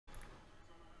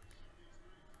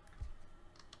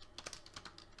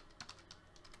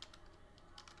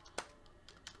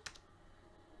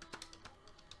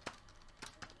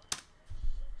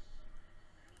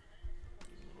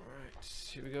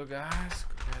Here we go, guys.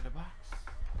 Go grab the box.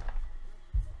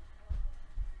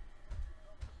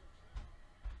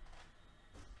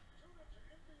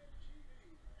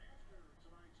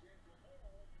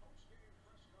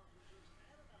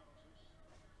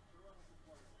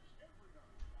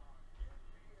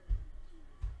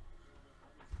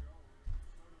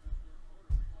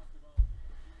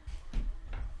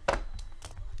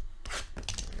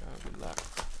 Good luck.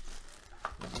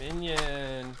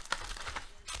 Minion.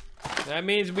 That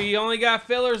means we only got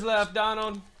fillers left,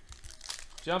 Donald.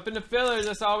 Jump into fillers.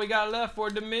 That's all we got left for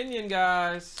Dominion,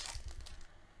 guys.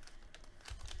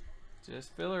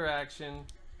 Just filler action.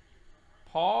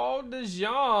 Paul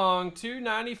DeJong,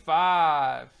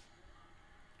 295.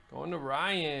 Going to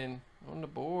Ryan on the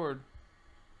board.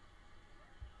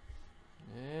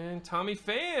 And Tommy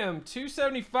Pham,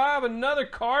 275. Another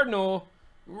Cardinal.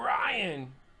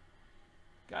 Ryan.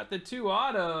 Got the 2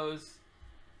 autos.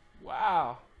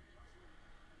 Wow.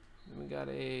 Then we got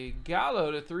a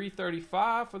Gallo to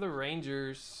 335 for the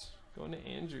Rangers. Going to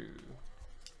Andrew.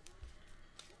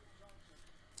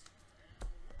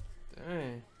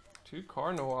 Dang. 2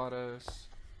 Cardinal autos.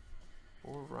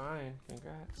 For Ryan.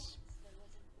 Congrats.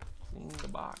 Clean the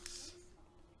box.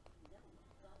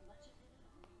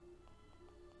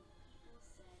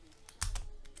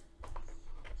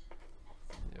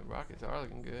 Yeah, Rockets are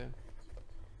looking good.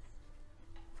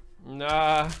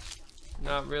 Nah.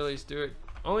 Not really, Stuart.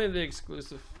 Only the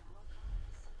exclusive.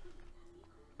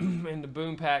 And the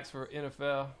boom packs for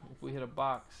NFL if we hit a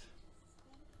box.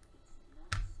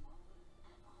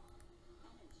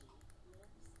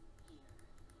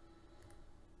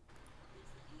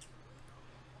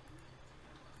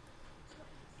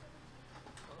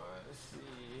 Alright, let's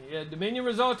see. Yeah, Dominion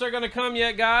results are gonna come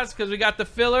yet, guys, because we got the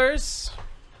fillers.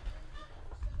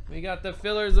 We got the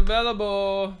fillers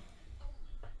available.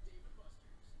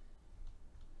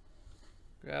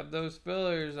 Grab those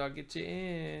fillers, I'll get you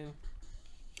in.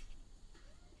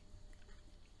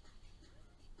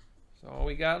 That's all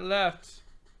we got left.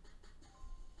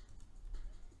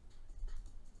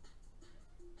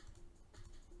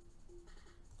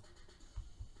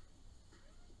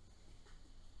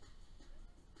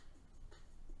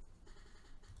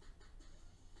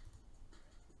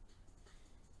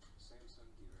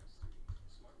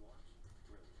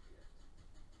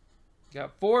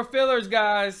 Got 4 fillers,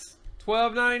 guys.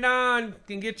 $12.99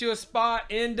 can get you a spot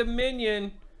in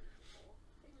Dominion.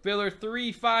 Filler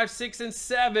 3, 5, 6, and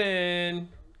 7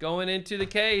 going into the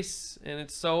case, and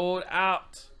it's sold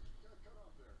out.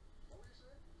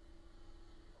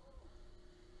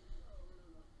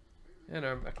 And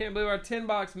I can't believe our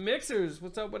 10-box mixers.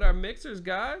 What's up with our mixers,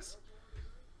 guys?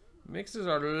 Mixers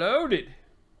are loaded.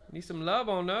 Need some love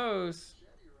on those.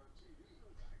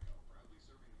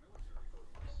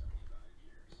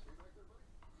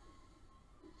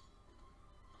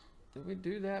 Did we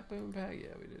do that boom pack?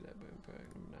 Yeah, we did that boom pack.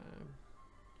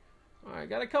 9. All right,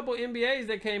 got a couple NBAs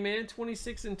that came in,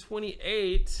 26 and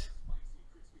 28.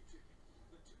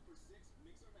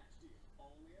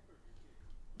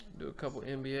 Do a couple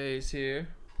NBAs here.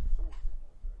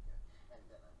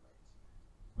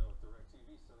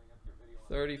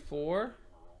 $34.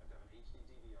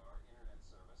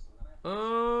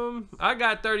 I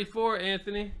got 34,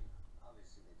 Anthony.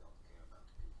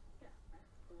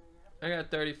 I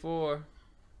got 34.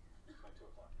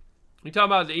 You talking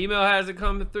about the email hasn't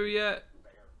come through yet?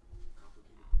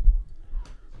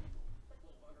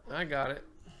 I got it.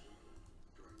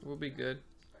 We'll be good.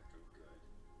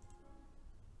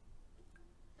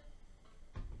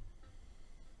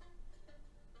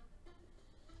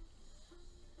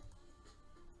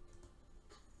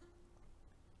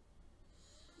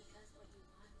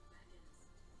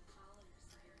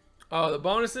 Oh, the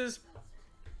bonuses?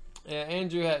 Yeah,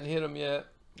 Andrew hadn't hit them yet.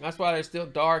 That's why they're still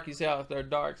dark. You see how if they're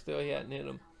dark still, he hadn't hit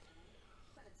them.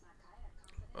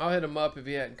 I'll hit him up if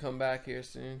he hadn't come back here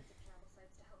soon.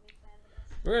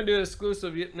 We're going to do an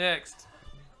exclusive next.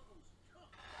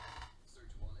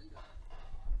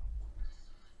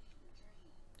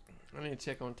 I need to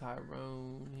check on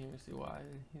Tyrone here and see why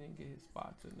he didn't get his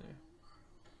spots in there.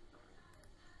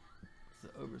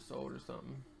 It's oversold or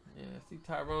something. Yeah, see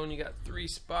Tyrone, you got 3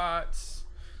 spots.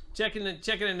 Checking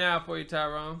it now for you,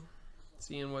 Tyrone.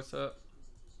 Seeing what's up.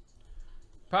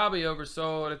 Probably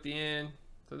oversold at the end.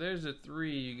 So there's the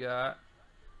 3 you got.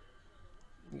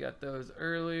 You got those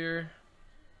earlier.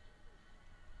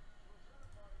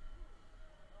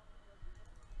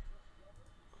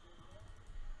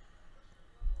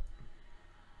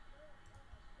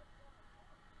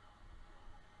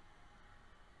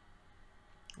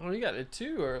 Oh, you got the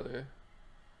 2 earlier.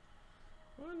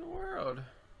 What in the world?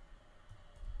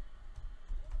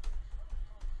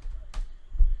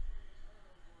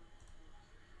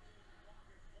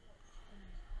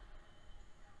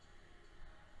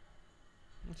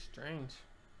 Strange.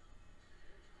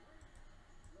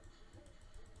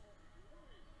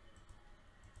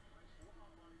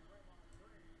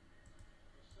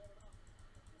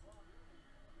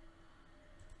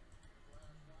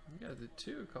 You guys did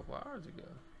 2 a couple hours ago.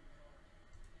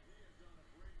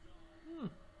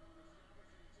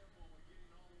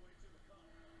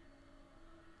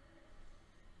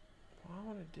 Why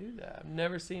would I do that? I've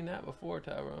never seen that before,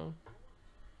 Tyrone.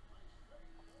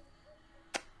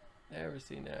 Never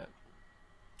seen that.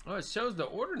 Oh, it shows the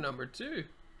order number too,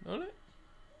 don't it?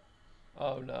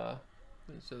 Oh, nah.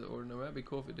 Didn't show the order number. That'd be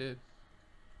cool if it did.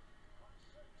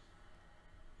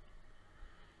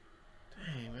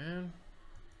 Dang, man.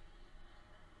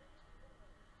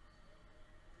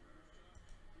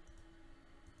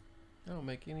 That don't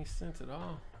make any sense at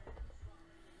all.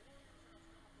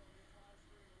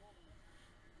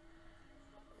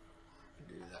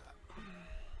 Do that.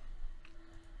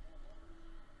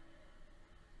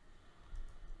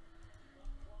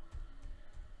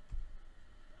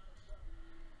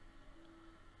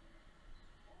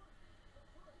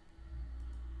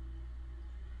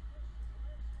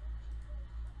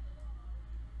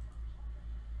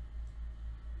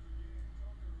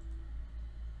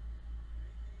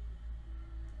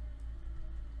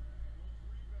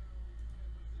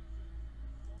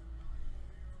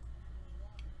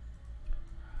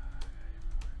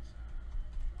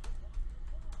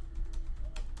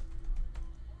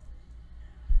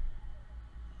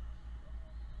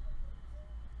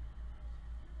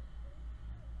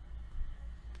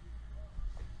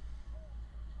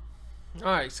 All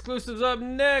right, exclusives up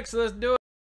next. Let's do it.